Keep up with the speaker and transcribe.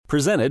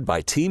Presented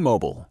by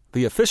T-Mobile,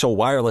 the official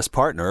wireless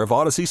partner of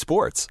Odyssey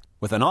Sports.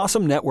 With an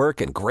awesome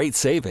network and great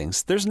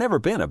savings, there's never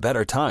been a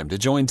better time to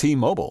join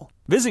T-Mobile.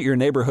 Visit your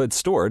neighborhood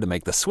store to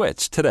make the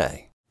switch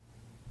today.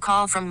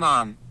 Call from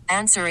mom.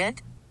 Answer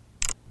it.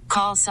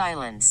 Call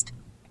silenced.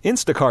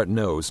 Instacart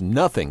knows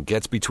nothing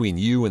gets between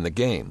you and the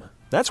game.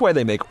 That's why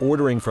they make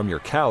ordering from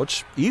your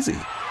couch easy.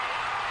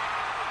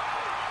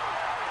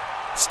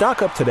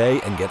 Stock up today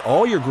and get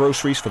all your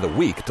groceries for the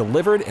week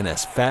delivered in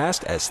as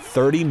fast as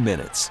 30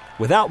 minutes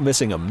without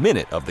missing a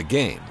minute of the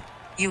game.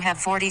 You have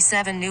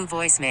 47 new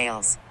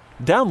voicemails.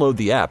 Download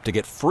the app to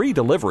get free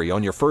delivery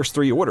on your first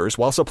 3 orders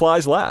while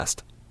supplies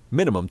last.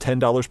 Minimum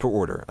 $10 per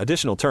order.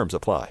 Additional terms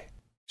apply.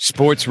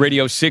 Sports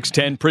Radio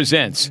 610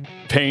 presents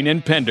Payne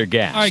and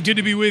Pendergast. All right, good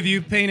to be with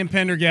you, Payne and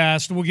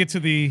Pendergast. We'll get to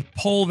the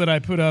poll that I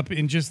put up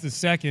in just a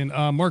second.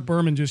 Mark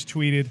Berman just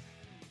tweeted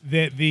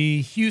that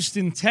the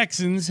Houston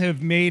Texans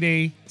have made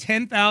a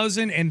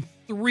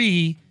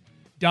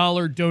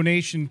 $10,003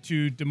 donation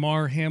to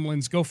Damar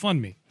Hamlin's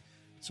GoFundMe.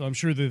 So I'm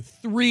sure the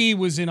 3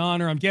 was in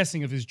honor, I'm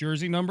guessing, of his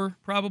jersey number,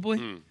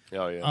 probably.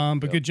 Oh, yeah.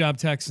 But good job,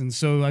 Texans.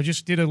 So I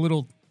just did a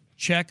little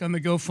check on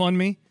the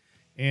GoFundMe,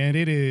 and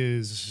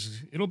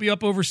it'll be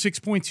up over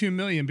 $6.2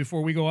 million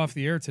before we go off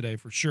the air today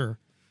for sure.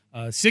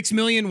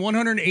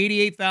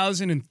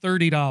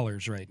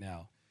 $6,188,030 right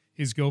now.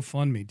 His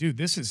GoFundMe, dude.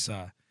 This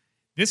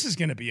is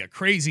going to be a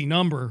crazy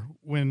number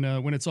when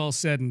it's all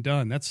said and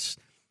done. It's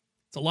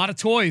a lot of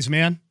toys,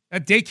 man.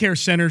 That daycare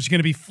center is going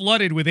to be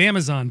flooded with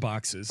Amazon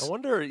boxes. I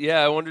wonder,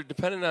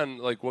 depending on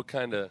like what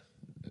kind of,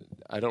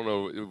 I don't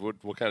know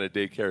what kind of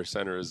daycare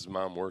center his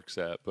mom works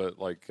at, but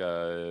like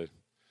they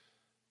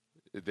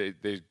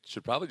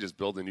should probably just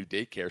build a new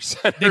daycare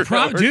center. They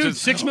probably, dude,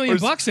 $6 million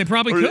bucks. They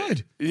probably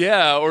could.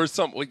 Yeah, or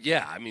something. Well,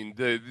 yeah, I mean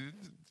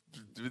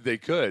they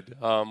could,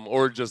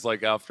 or just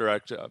like offer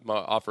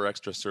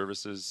extra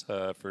services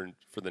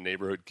for the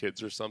neighborhood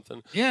kids or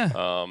something. Yeah,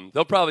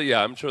 they'll probably.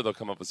 Yeah, I'm sure they'll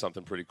come up with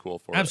something pretty cool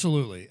for it.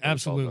 Absolutely.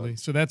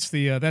 So that's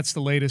the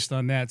latest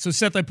on that. So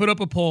Seth, I put up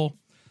a poll.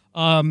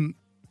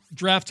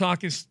 Draft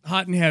talk is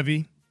hot and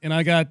heavy, and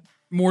I got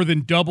more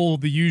than double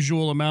the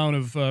usual amount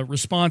of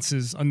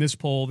responses on this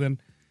poll than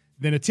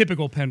a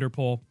typical Pender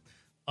poll.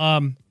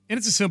 And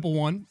it's a simple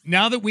one.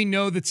 Now that we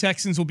know the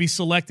Texans will be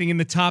selecting in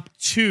the top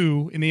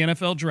 2 in the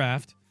NFL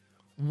draft,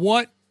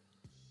 what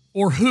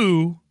or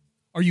who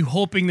are you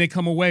hoping they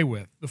come away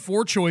with? The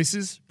 4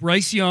 choices: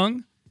 Bryce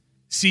Young,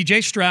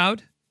 C.J.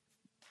 Stroud,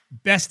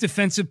 best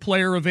defensive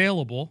player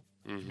available,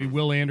 be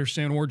Will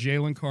Anderson or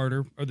Jalen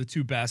Carter are the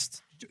 2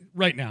 best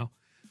right now,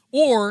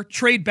 or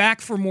trade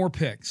back for more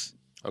picks.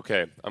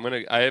 Okay,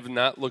 I have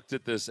not looked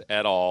at this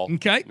at all.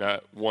 Okay.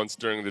 Not once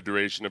during the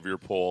duration of your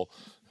poll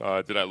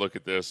did I look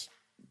at this.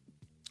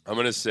 I'm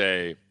going to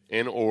say,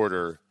 in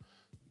order,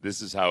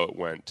 this is how it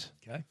went.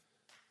 Okay.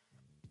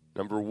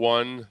 Number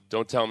 1,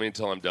 don't tell me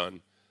until I'm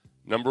done.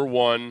 Number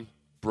 1,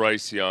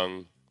 Bryce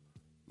Young.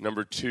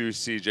 Number 2,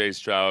 C.J.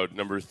 Stroud.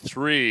 Number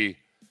 3,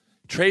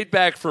 trade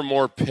back for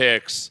more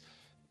picks.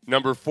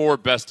 Number 4,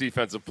 best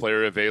defensive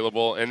player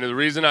available. And the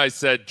reason I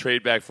said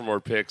trade back for more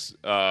picks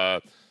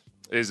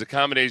is a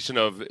combination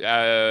of,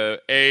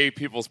 A,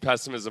 people's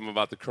pessimism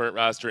about the current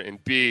roster,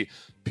 and B,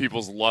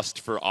 people's lust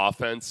for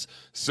offense.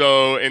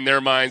 So in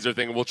their minds, they're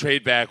thinking, we'll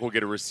trade back, we'll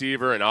get a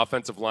receiver, an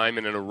offensive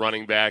lineman, and a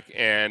running back,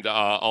 and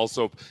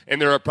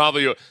they're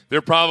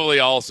probably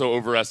also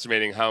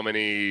overestimating how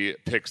many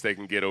picks they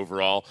can get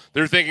overall.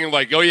 They're thinking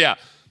like, oh yeah,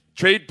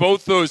 trade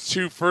both those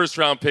 2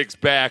 first-round picks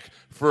back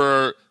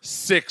for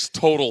 6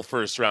 total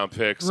first-round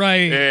picks,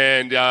 right?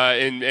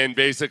 And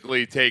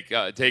basically take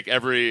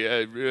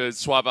every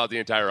swap out the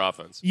entire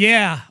offense.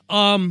 Yeah,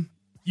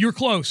 you're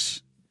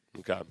close.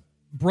 Okay.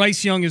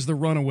 Bryce Young is the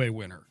runaway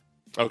winner.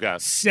 Okay.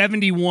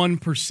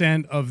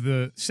 71% of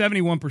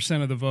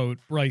the vote,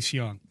 Bryce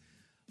Young.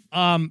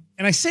 And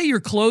I say you're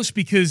close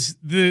because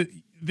the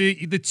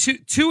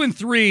 2 and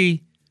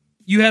 3,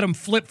 you had them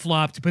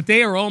flip-flopped, but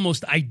they are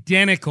almost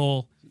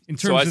identical in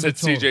terms of the total.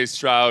 So I said C.J.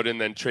 Stroud and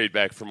then trade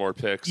back for more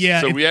picks. Yeah.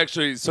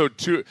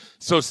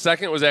 So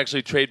second was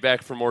actually trade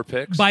back for more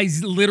picks? By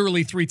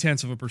literally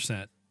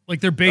 0.3%. Like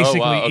they're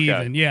basically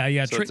even.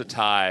 Yeah. So it's a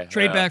tie.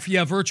 Trade back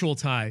for virtual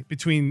tie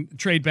between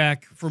trade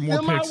back for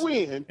more picks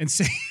and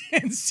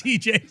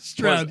C.J.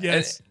 Stroud.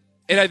 Yes.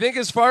 And I think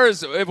as far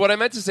as what I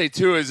meant to say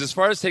too is as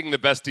far as taking the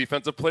best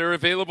defensive player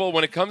available,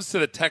 when it comes to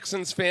the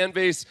Texans fan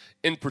base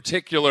in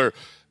particular,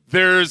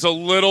 there's a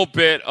little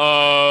bit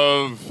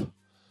of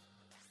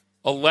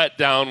a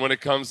letdown when it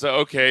comes to,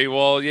 okay,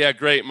 well, yeah,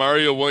 great.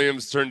 Mario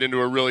Williams turned into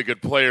a really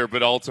good player,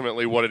 but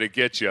ultimately, what did it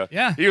get you?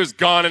 Yeah. He was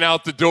gone and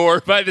out the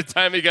door by the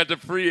time he got to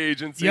free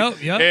agency.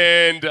 Yep.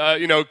 And,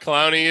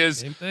 Clowney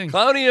is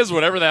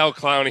whatever the hell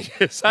Clowney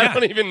is. I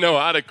don't even know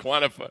how to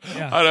quantify,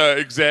 how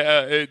to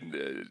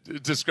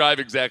describe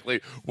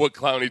exactly what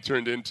Clowney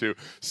turned into.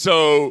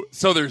 So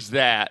there's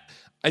that.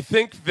 I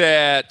think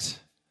that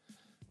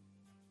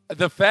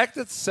the fact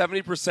that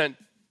 70%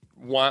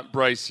 want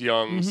Bryce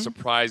Young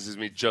surprises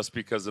me just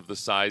because of the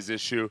size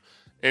issue.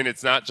 and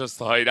it's not just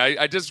the height.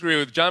 I disagree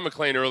with John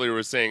McClain earlier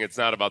was saying it's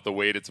not about the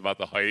weight, it's about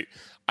the height.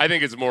 I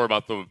think it's more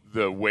about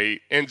the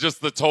weight and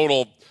just the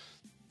total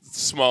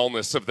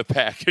smallness of the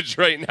package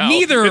right now.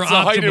 Neither it's are the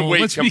height and optimal.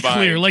 weight Let's combined. be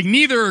clear. Like,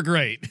 neither are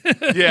great.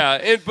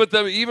 Yeah, but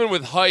even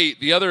with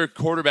height, the other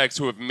quarterbacks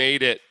who have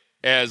made it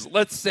as,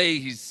 let's say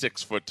he's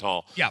 6 foot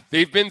tall. Yeah.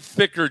 They've been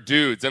thicker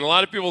dudes. And a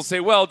lot of people say,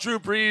 well, Drew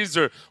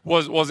Brees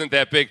wasn't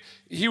that big.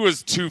 He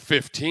was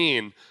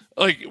 215.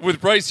 Like, with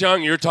Bryce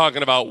Young, you're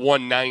talking about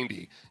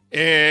 190.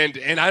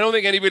 And I don't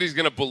think anybody's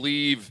going to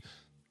believe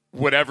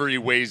whatever he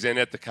weighs in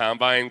at the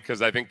combine,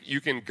 because I think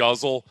you can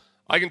guzzle.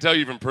 I can tell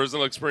you from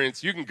personal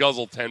experience, you can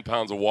guzzle 10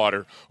 pounds of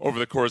water over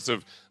the course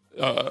of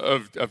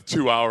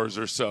 2 hours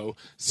or so.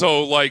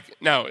 So, like,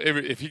 now,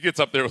 if he gets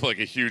up there with, like,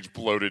 a huge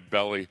bloated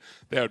belly,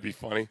 that would be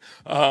funny.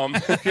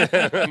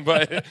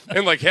 But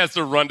like, has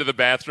to run to the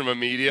bathroom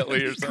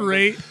immediately or something.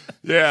 Great.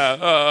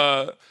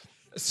 Yeah.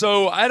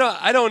 So, I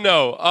don't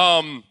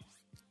know.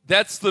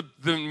 That's the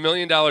 $1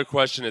 million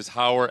question is,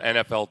 how are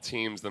NFL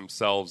teams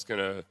themselves going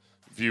to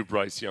view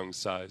Bryce Young's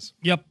size?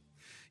 Yep.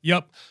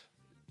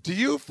 Do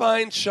you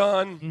find,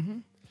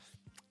 Sean,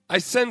 I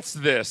sense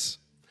this.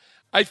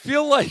 I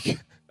feel like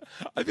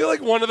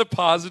one of the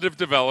positive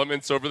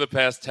developments over the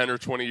past 10 or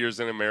 20 years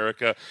in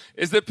America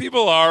is that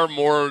people are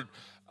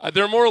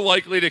they're more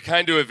likely to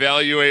kind of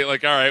evaluate,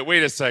 like, all right,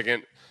 wait a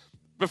second.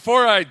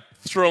 Before I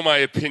throw my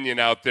opinion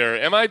out there,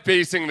 am I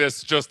basing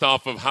this just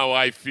off of how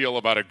I feel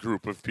about a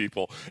group of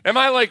people? Am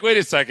I like, wait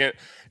a second,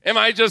 am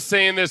I just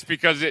saying this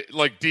because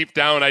deep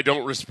down I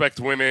don't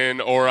respect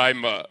women, or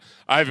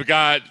I've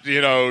got,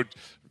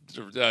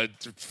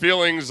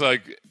 feelings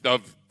like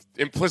of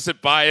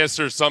implicit bias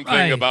or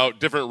something about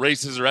different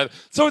races or other.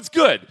 So it's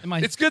good.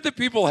 It's good that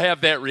people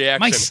have that reaction.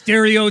 My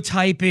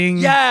stereotyping.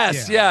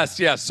 Yes.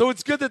 So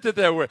it's good that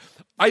they're aware.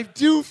 I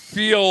do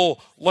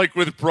feel like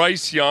with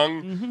Bryce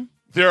Young,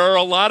 there are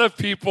a lot of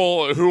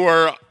people who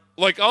are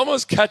like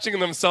almost catching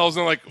themselves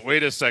and like,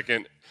 wait a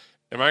second,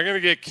 am I going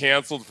to get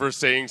canceled for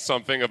saying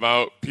something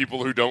about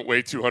people who don't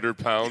weigh 200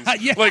 pounds?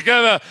 Yeah. Am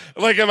I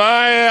like,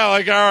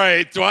 all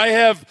right, do I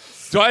have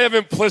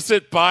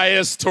implicit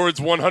bias towards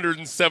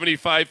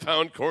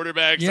 175-pound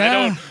quarterbacks?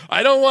 Yeah.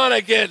 I don't want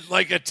to get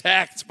like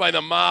attacked by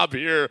the mob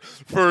here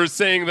for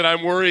saying that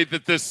I'm worried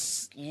that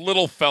this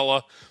little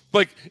fella,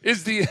 like,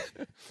 is the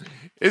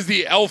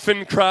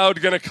elfin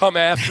crowd going to come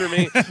after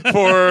me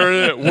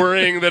for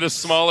worrying that a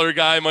smaller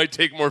guy might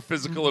take more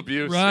physical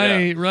abuse?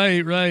 Right.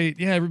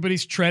 Yeah,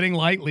 everybody's treading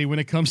lightly when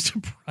it comes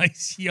to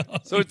Bryce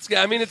Young. So it's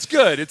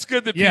good. It's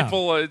good that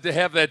people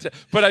have that.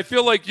 But I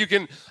feel like you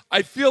can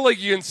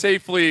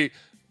safely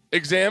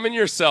examine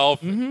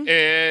yourself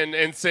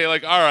and say,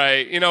 like, all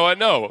right, you know what?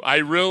 No, I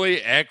really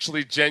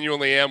actually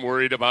genuinely am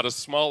worried about a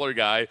smaller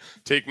guy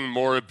taking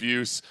more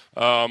abuse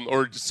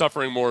or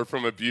suffering more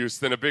from abuse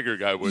than a bigger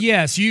guy would.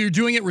 Yes, you're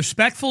doing it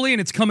respectfully,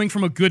 and it's coming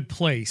from a good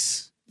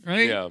place,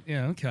 right?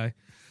 Yeah, okay.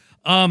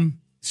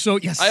 So,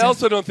 yes. I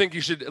also don't think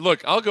you should –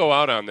 look, I'll go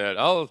out on that.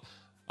 I'll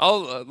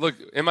look,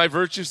 am I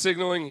virtue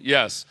signaling?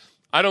 Yes.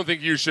 I don't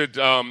think you should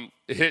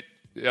hit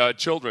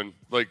children,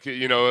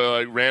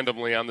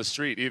 randomly on the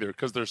street either,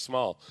 because they're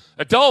small.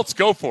 Adults,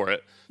 go for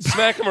it.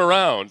 Smack them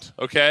around,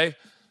 okay?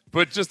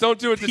 But just don't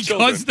do it to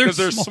children because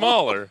they're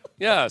smaller.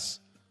 Yes.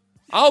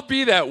 I'll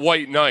be that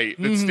white knight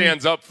that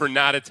stands up for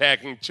not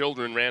attacking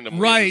children randomly.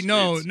 Right,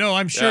 no,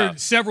 I'm sure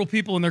several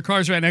people in their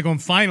cars right now going,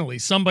 finally,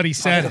 somebody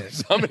said it.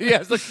 Somebody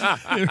has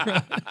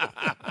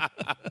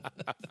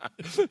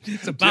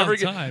It's about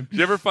time. Do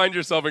you ever find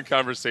yourself in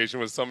conversation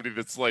with somebody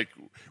that's like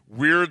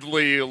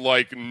weirdly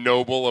like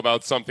noble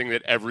about something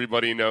that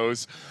everybody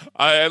knows?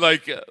 I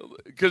like,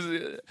 because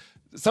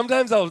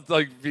sometimes I'll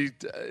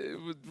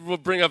we'll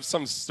bring up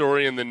some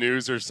story in the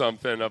news or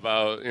something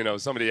about,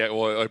 somebody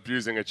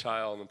abusing a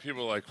child, and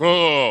people are like,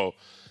 whoa,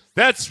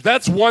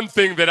 that's one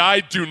thing that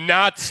I do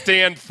not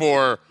stand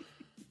for.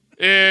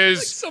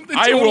 Is like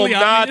I will totally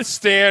not obvious.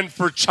 stand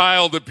for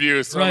child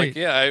abuse. Right.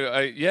 I'm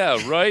like,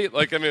 yeah, right.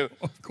 Like, I mean,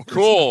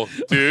 cool,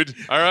 dude.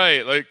 All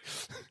right, like,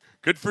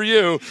 good for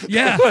you.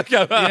 Yeah,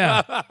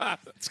 yeah.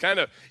 It's kind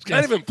of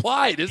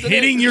implied, isn't it?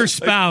 Hitting your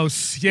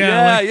spouse.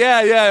 Yeah,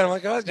 I'm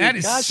like, oh, dude, that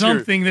is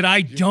something that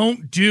I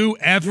don't do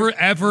ever.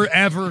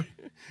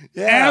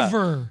 Yeah.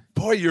 Ever.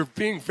 Boy, you're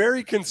being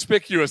very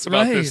conspicuous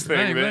about this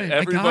thing. That Right.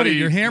 Everybody I got it.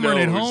 You're hammering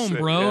it knows. home,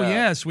 bro. Yeah.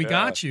 Yes, we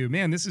got you.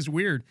 Man, this is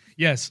weird.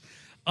 Yes.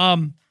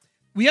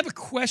 We have a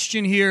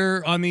question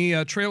here on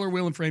the Trailer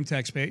Wheel and Frame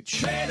text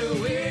page.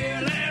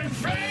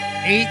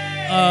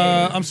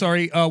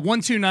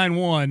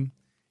 1291.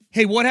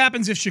 Hey, what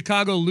happens if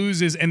Chicago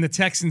loses and the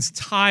Texans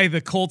tie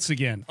the Colts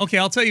again? Okay,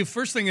 I'll tell you,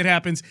 first thing that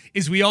happens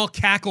is we all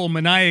cackle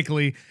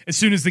maniacally as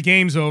soon as the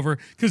game's over,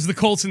 because the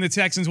Colts and the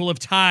Texans will have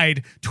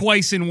tied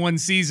twice in one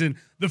season,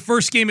 the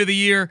first game of the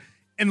year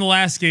and the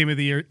last game of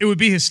the year. It would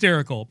be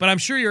hysterical. But I'm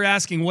sure you're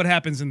asking what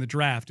happens in the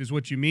draft is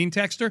what you mean,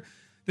 Texter.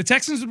 The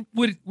Texans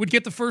would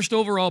get the first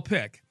overall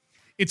pick.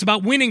 It's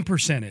about winning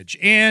percentage.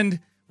 And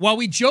while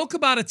we joke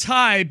about a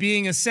tie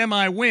being a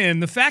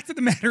semi-win, the fact of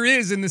the matter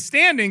is, in the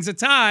standings, a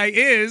tie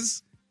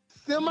is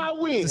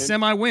semi-win. It's a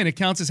semi-win. It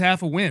counts as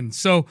half a win.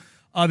 So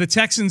the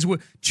Texans,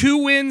 2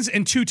 wins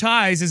and 2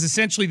 ties is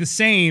essentially the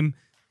same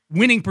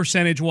winning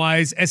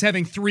percentage-wise as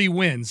having 3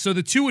 wins. So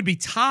the 2 would be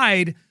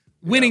tied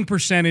winning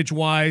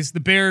percentage-wise, the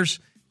Bears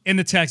and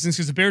the Texans,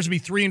 because the Bears would be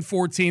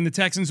 3-14. The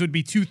Texans would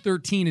be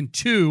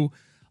 2-13-2.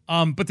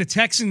 But the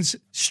Texans'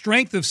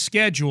 strength of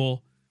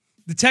schedule,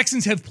 the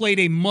Texans have played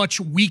a much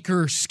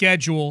weaker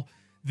schedule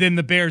than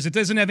the Bears. It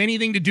doesn't have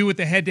anything to do with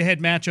the head-to-head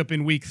matchup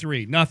in Week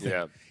 3. Nothing.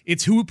 Yeah.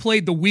 It's who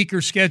played the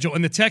weaker schedule,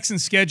 and the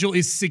Texans' schedule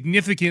is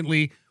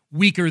significantly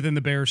weaker than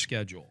the Bears'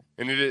 schedule.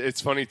 And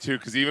it's funny too,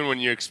 because even when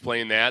you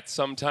explain that,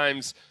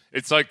 sometimes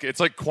it's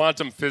like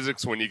quantum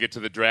physics when you get to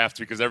the draft,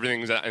 because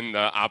everything's in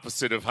the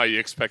opposite of how you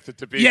expect it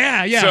to be.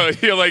 Yeah. So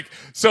you're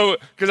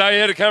because I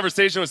had a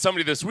conversation with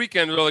somebody this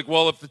weekend. They're like,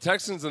 well, if the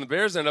Texans and the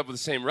Bears end up with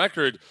the same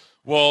record,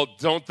 well,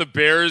 don't the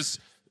Bears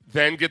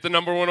then get the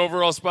number 1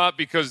 overall spot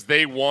because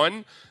they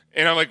won?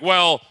 And I'm like,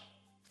 well,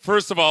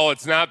 first of all,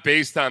 it's not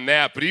based on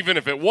that. But even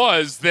if it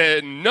was,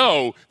 then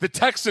no, the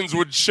Texans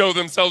would show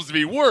themselves to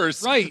be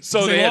worse. Right.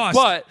 So they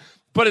lost.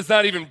 But it's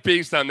not even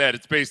based on that.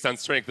 It's based on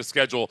strength of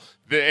schedule.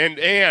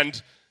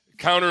 And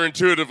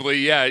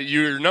counterintuitively, yeah,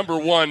 you're number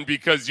 1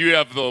 because you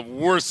have the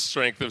worst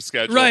strength of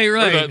schedule. Right.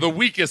 Or the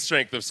weakest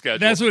strength of schedule.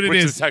 That's what it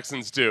which is. the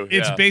Texans do.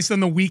 It's yeah. based on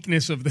the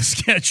weakness of the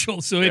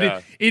schedule. So Yeah.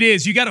 it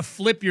is. You got to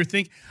flip your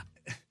think.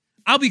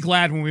 I'll be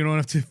glad when we don't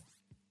have to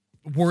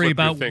worry Flip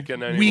your about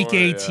thinking anymore, Week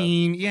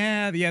 18.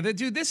 Yeah.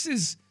 Dude, this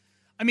is,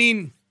 I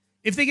mean,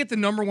 if they get the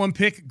number 1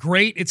 pick,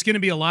 great. It's going to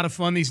be a lot of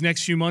fun these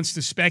next few months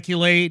to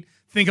speculate,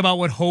 think about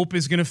what hope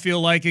is going to feel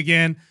like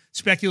again,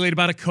 speculate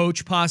about a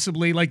coach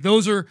possibly. Like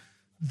those are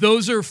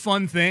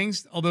fun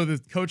things, although the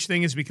coach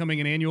thing is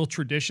becoming an annual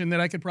tradition that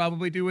I could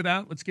probably do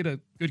without. Let's get a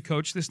good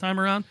coach this time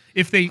around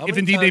if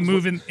indeed they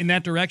move in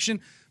that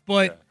direction.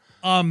 But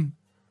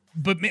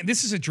But man,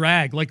 this is a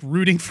drag, like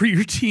rooting for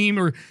your team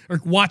or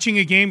watching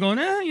a game going,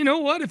 you know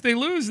what? If they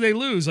lose, they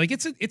lose. Like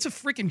it's a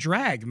freaking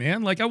drag,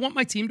 man. Like I want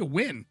my team to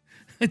win.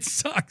 It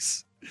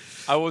sucks.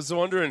 I was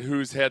wondering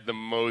who's had the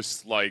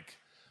most, like,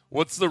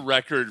 what's the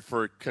record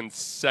for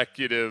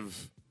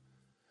consecutive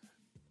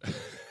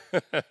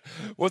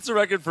what's the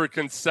record for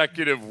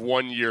consecutive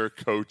 1-year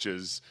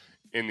coaches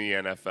in the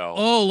NFL?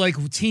 Oh,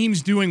 like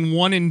teams doing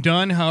one and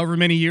done however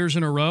many years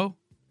in a row?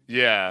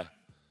 Yeah.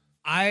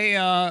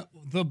 The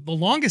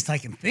longest I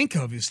can think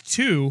of is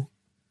 2,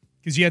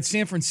 because you had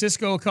San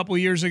Francisco a couple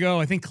years ago.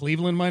 I think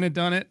Cleveland might have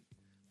done it.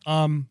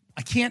 I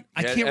can't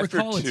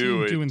recall a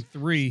team doing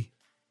 3.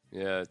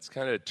 Yeah, it's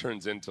kind of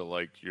turns into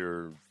like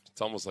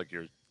it's almost like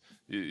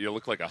you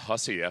look like a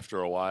hussy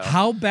after a while.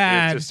 How bad?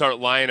 You have to start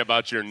lying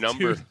about your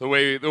number.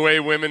 Dude. The way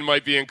women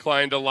might be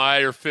inclined to lie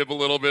or fib a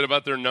little bit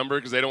about their number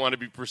because they don't want to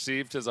be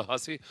perceived as a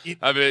hussy.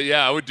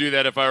 I would do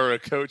that if I were a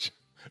coach.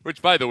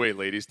 Which, by the way,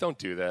 ladies, don't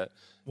do that.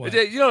 What?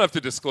 You don't have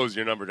to disclose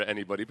your number to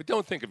anybody, but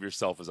don't think of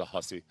yourself as a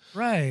hussy.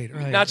 Right.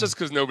 Not just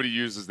because nobody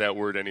uses that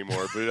word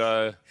anymore,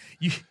 but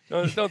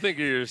don't think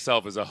of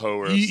yourself as a hoe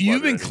or a slut.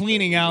 You've been or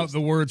cleaning out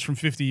the words from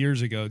 50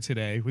 years ago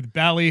today with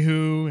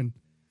ballyhoo and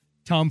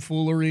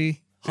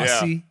tomfoolery,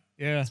 hussy.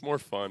 Yeah. It's more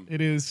fun. It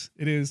is.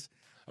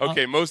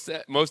 Okay, most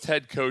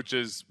head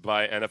coaches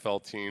by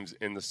NFL teams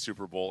in the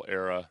Super Bowl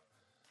era.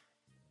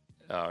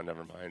 Oh,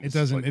 never mind. It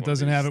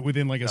doesn't have it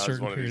within like a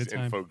certain period of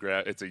time.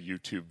 It's a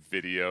YouTube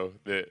video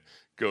that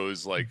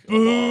goes like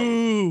Boo!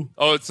 along.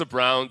 Oh, it's the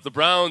Browns. The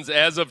Browns,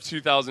 as of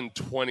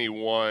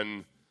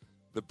 2021,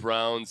 the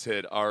Browns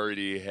had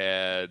already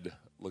had,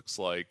 looks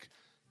like,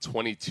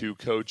 22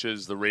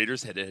 coaches. The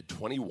Raiders had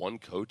 21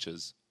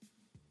 coaches.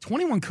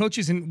 21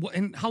 coaches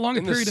in how long a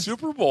in period the of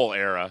Super Bowl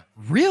era?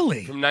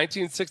 Really? From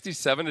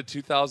 1967 to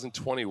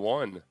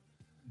 2021.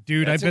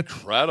 Dude, That's I bet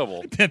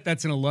incredible. I bet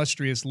that's an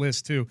illustrious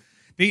list too.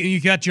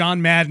 You got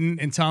John Madden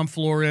and Tom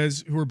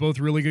Flores, who are both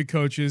really good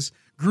coaches.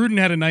 Gruden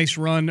had a nice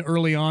run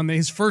early on.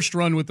 His first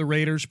run with the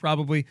Raiders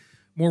probably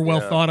more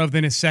well thought of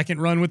than his second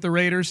run with the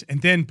Raiders.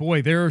 And then,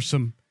 boy, there's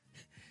some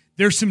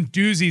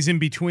doozies in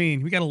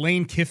between. We got a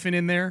Lane Kiffin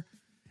in there.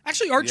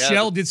 Actually, Art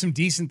Shell did some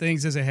decent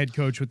things as a head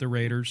coach with the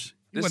Raiders.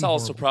 This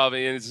also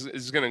probably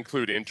is going to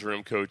include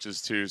interim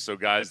coaches too, so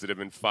guys that have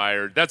been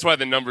fired. That's why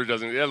the number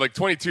doesn't like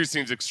 22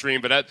 seems extreme,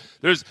 but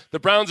the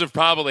Browns have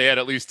probably had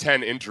at least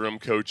 10 interim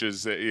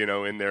coaches,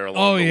 in there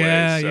along the way.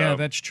 Yeah,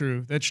 that's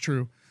true.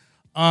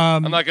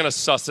 I'm not going to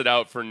suss it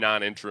out for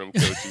non-interim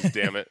coaches.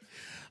 Damn it.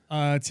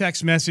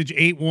 Text message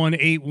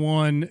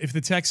 8181. If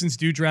the Texans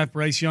do draft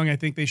Bryce Young, I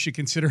think they should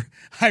consider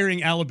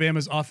hiring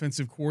Alabama's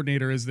offensive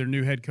coordinator as their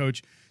new head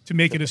coach to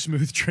make it a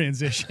smooth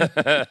transition.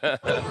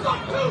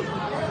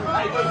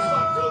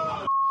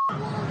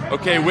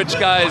 Okay, which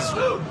guys,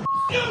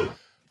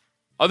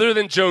 other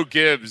than Joe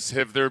Gibbs,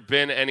 have there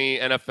been any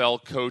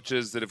NFL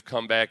coaches that have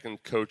come back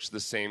and coached the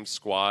same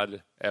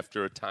squad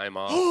after a time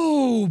off?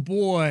 Oh,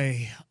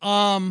 boy.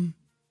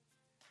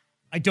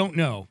 I don't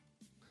know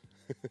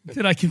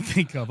that I can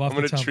think of. I'm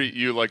going to treat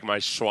you like my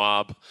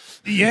Schwab.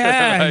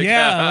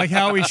 Yeah, like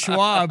Howie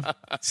Schwab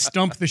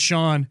stumped the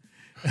Sean.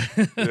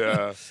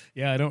 Yeah.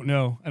 Yeah, I don't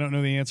know. I don't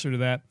know the answer to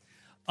that.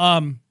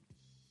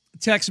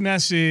 text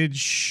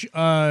message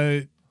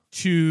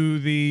to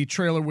the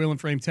Trailer Wheel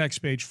and Frame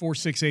text page,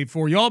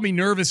 4684. You all be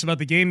nervous about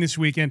the game this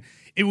weekend.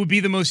 It would be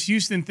the most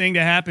Houston thing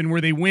to happen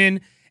where they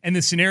win and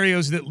the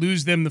scenarios that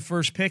lose them the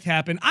first pick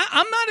happen.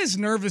 I'm not as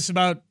nervous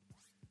about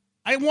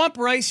 – I want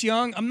Bryce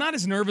Young. I'm not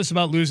as nervous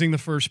about losing the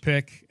first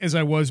pick as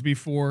I was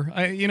before.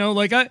 I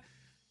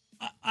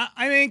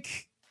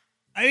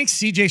think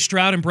C.J.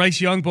 Stroud and Bryce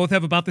Young both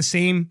have about the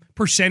same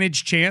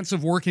percentage chance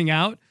of working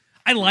out.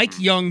 I like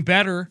Young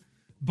better,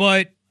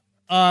 but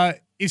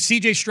if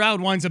C.J. Stroud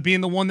winds up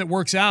being the one that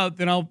works out,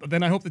 then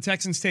I hope the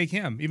Texans take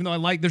him. Even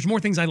though there's more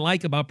things I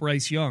like about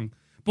Bryce Young,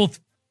 both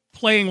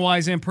playing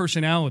wise and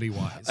personality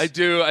wise. I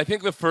do. I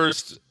think the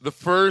first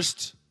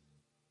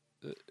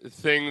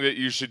thing that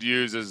you should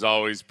use is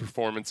always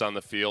performance on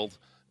the field,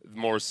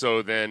 more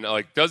so than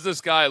does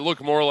this guy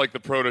look more like the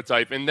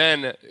prototype, and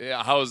then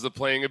how is the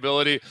playing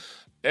ability?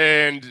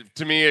 And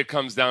to me, it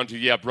comes down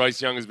to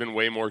Bryce Young has been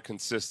way more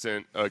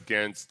consistent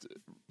against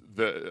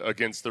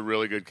the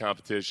really good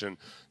competition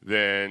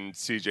than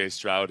C.J.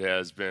 Stroud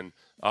has been.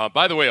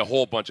 By the way, a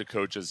whole bunch of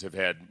coaches have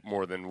had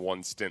more than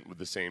one stint with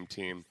the same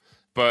team,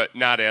 but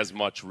not as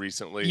much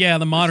recently. Yeah,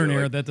 the modern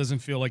era, that doesn't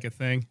feel like a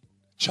thing.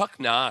 Chuck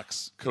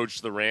Knox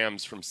coached the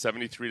Rams from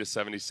 73 to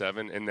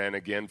 77, and then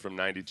again from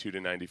 92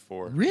 to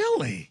 94.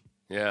 Really?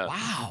 Yeah.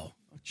 Wow.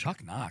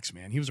 Chuck Knox,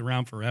 man. He was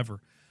around forever.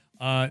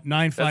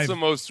 9-5. That's the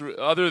most,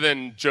 other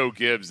than Joe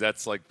Gibbs,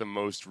 that's like the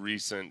most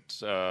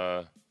recent.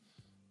 It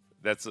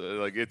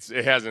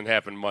hasn't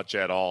happened much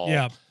at all.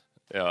 Yeah.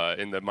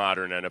 In the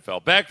modern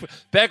NFL,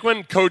 back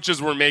when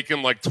coaches were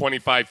making like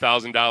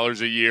 $25,000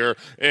 a year,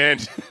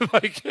 and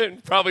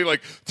probably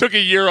took a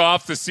year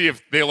off to see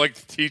if they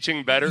liked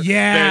teaching better.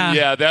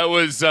 Yeah, that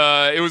was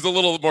it was a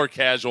little more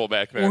casual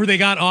back then. Or they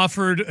got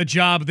offered a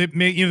job that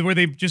where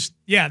they just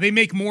they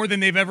make more than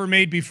they've ever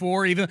made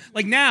before. Even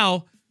like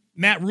now,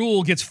 Matt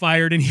Rule gets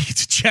fired and he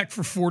gets a check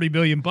for $40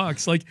 million.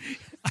 Like,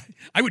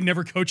 I would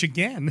never coach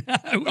again.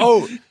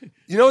 Oh,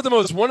 you know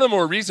what? One of the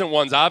more recent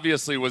ones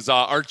obviously was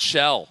Art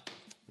Shell.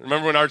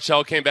 Remember when Art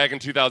Shell came back in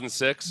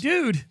 2006?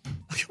 Dude,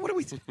 what are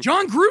we?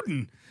 John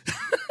Gruden.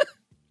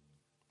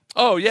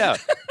 Oh, yeah.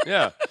 What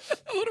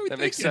are we that thinking?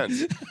 Makes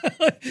sense.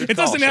 It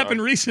doesn't happen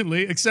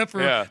recently, except for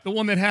the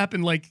one that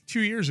happened like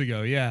 2 years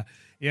ago. Yeah.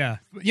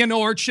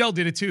 No, Art Shell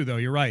did it too, though.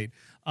 You're right.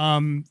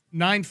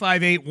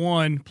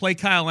 9581. Play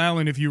Kyle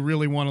Allen if you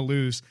really want to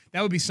lose.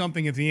 That would be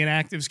something if the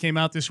inactives came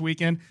out this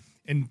weekend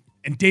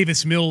and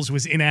Davis Mills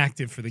was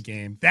inactive for the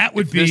game. That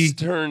would be. This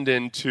turned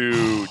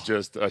into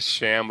just a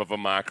sham of a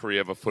mockery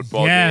of a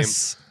football game.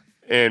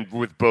 And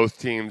with both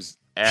teams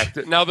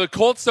active. Now, the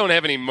Colts don't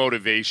have any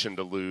motivation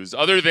to lose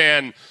other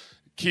than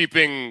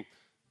keeping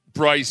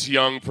Bryce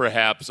Young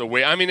perhaps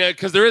away. I mean,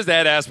 because there is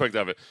that aspect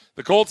of it.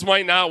 The Colts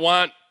might not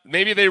want.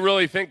 Maybe they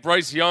really think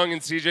Bryce Young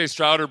and C.J.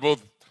 Stroud are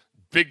both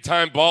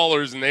big-time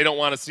ballers and they don't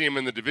want to see him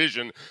in the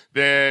division.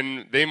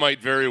 Then they might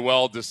very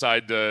well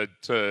decide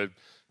to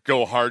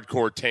go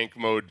hardcore tank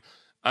mode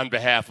on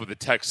behalf of the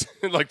Texans,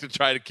 to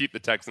try to keep the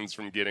Texans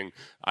from getting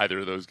either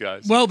of those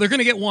guys. Well, they're going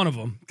to get one of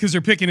them because they're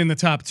picking in the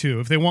top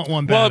two if they want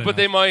one bad enough.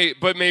 They might,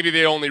 but maybe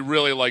they only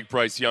really like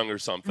Bryce Young or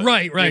something.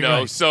 Right.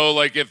 So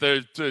if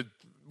they're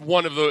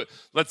one of the,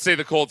 let's say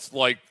the Colts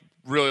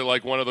really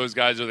like one of those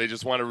guys, or they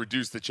just want to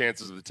reduce the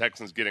chances of the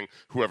Texans getting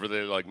whoever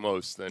they like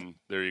most, then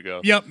there you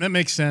go. Yep, that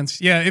makes sense.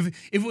 Yeah,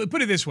 if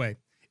put it this way,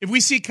 if we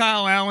see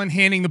Kyle Allen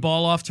handing the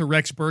ball off to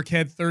Rex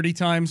Burkhead 30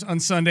 times on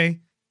Sunday,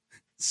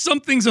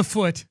 something's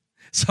afoot.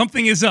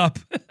 Something is up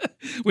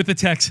with the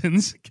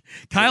Texans.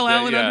 Kyle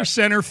Allen under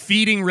center,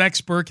 feeding Rex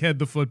Burkhead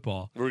the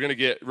football. We're going to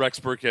get Rex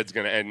Burkhead's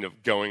going to end up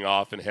going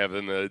off and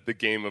having the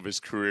game of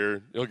his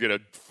career. He'll get a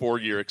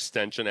 4-year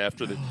extension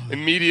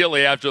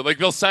immediately after.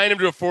 They'll sign him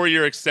to a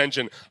 4-year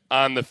extension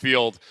on the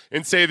field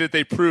and say that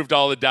they proved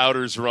all the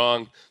doubters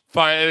wrong.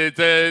 Fine,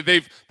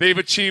 they've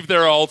achieved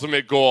their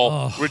ultimate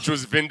goal, which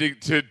was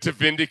to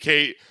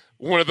vindicate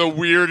one of the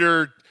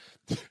weirder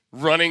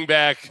running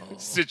back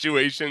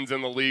situations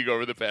in the league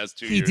over the past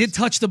 2 years. He did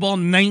touch the ball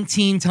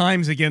 19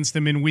 times against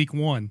them in week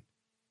 1.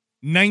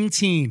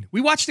 19. We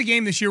watched a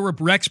game this year where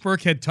Rex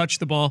Burkhead touched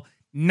the ball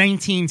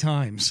 19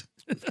 times.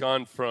 It's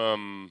gone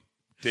from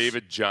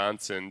David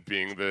Johnson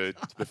being the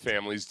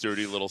family's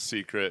dirty little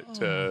secret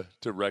to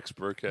Rex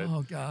Burkhead.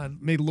 Oh, God.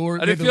 May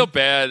Lord. I didn't feel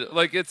bad.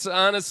 It's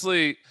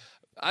honestly,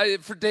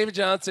 for David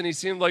Johnson, he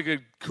seemed like a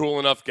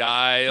cool enough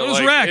guy. What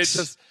was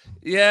Rex?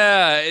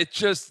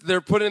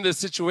 They're put in this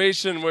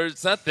situation where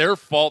it's not their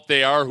fault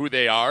they are who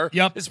they are.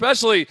 Yep.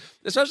 Especially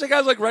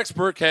guys like Rex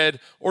Burkhead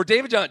or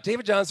David Johnson.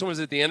 David Johnson was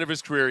at the end of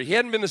his career. He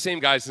hadn't been the same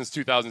guy since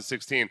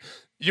 2016.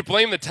 You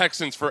blame the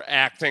Texans for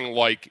acting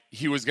like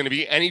he was going to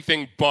be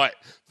anything but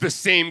the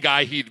same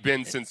guy he'd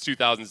been since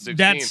 2016.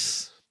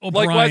 That's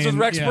likewise with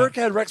Rex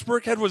Burkhead. Rex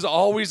Burkhead was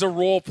always a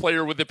role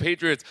player with the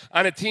Patriots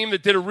on a team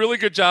that did a really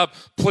good job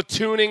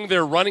platooning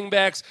their running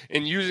backs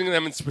and using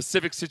them in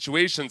specific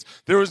situations.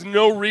 There was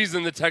no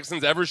reason the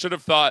Texans ever should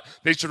have thought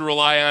they should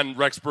rely on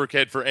Rex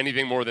Burkhead for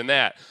anything more than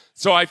that.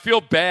 So I feel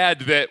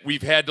bad that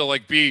we've had to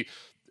be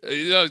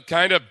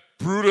kind of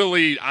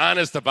brutally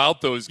honest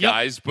about those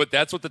guys, but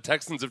that's what the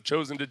Texans have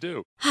chosen to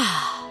do.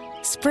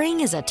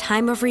 Spring is a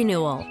time of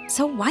renewal,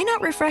 so why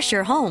not refresh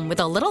your home with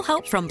a little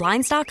help from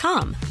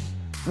Blinds.com?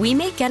 We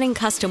make getting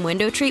custom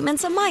window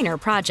treatments a minor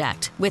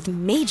project with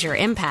major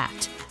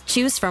impact.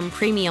 Choose from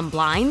premium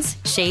blinds,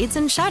 shades,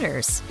 and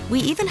shutters. We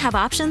even have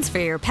options for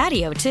your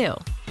patio, too.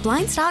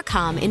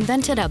 Blinds.com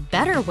invented a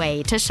better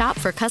way to shop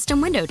for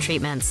custom window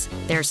treatments.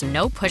 There's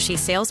no pushy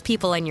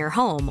salespeople in your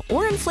home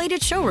or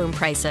inflated showroom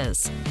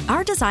prices.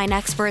 Our design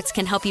experts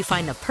can help you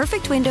find the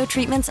perfect window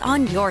treatments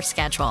on your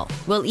schedule.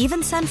 We'll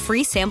even send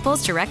free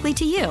samples directly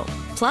to you.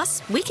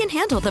 Plus, we can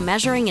handle the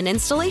measuring and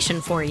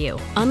installation for you.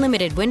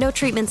 Unlimited window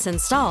treatments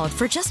installed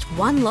for just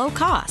one low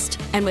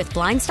cost. And with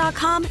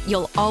Blinds.com,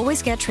 you'll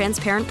always get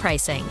transparent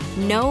pricing.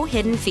 No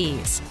hidden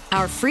fees.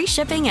 Our free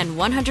shipping and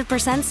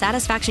 100%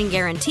 satisfaction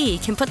guarantee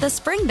can put the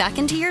spring back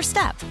into your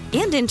step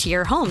and into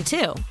your home,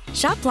 too.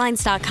 Shop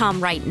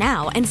Blinds.com right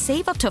now and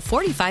save up to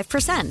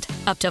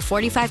 45%. Up to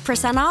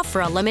 45% off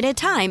for a limited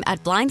time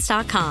at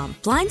Blinds.com.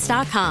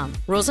 Blinds.com.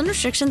 Rules and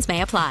restrictions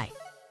may apply.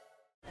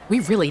 We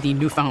really need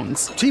new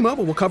phones.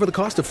 T-Mobile will cover the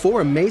cost of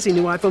 4 amazing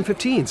new iPhone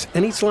 15s,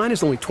 and each line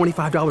is only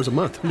 $25 a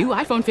month. New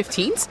iPhone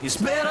 15s? It's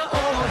better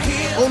over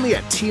here. Only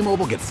at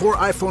T-Mobile, get 4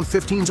 iPhone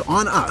 15s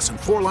on us and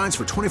 4 lines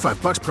for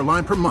 $25 per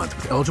line per month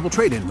with eligible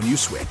trade-in when you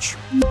switch.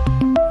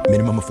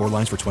 Minimum of 4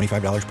 lines for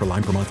 $25 per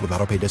line per month with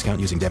autopay discount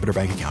using debit or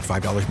bank account.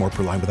 $5 more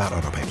per line without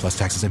autopay, plus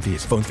taxes and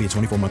fees. Phone fee at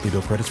 24 monthly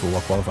bill credits for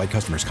well-qualified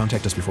customers.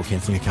 Contact us before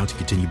canceling account to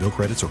continue bill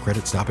credits or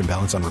credit stop and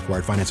balance on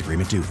required finance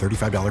agreement due.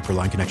 $35 per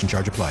line connection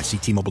charge applies. See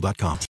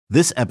T-Mobile.com.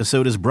 This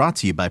episode is brought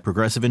to you by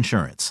Progressive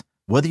Insurance.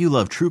 Whether you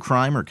love true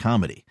crime or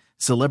comedy,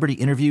 celebrity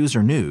interviews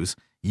or news,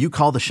 you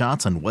call the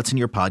shots on what's in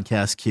your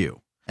podcast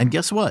queue. And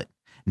guess what?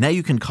 Now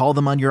you can call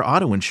them on your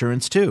auto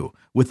insurance too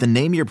with the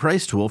Name Your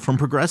Price tool from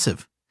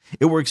Progressive.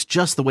 It works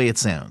just the way it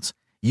sounds.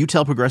 You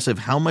tell Progressive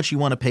how much you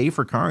want to pay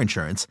for car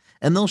insurance,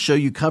 and they'll show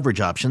you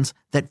coverage options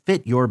that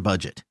fit your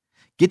budget.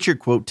 Get your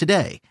quote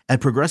today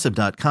at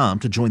Progressive.com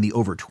to join the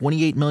over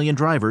 28 million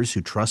drivers who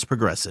trust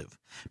Progressive.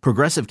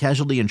 Progressive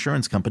Casualty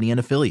Insurance Company and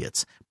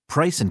Affiliates.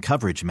 Price and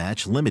coverage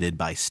match limited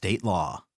by state law.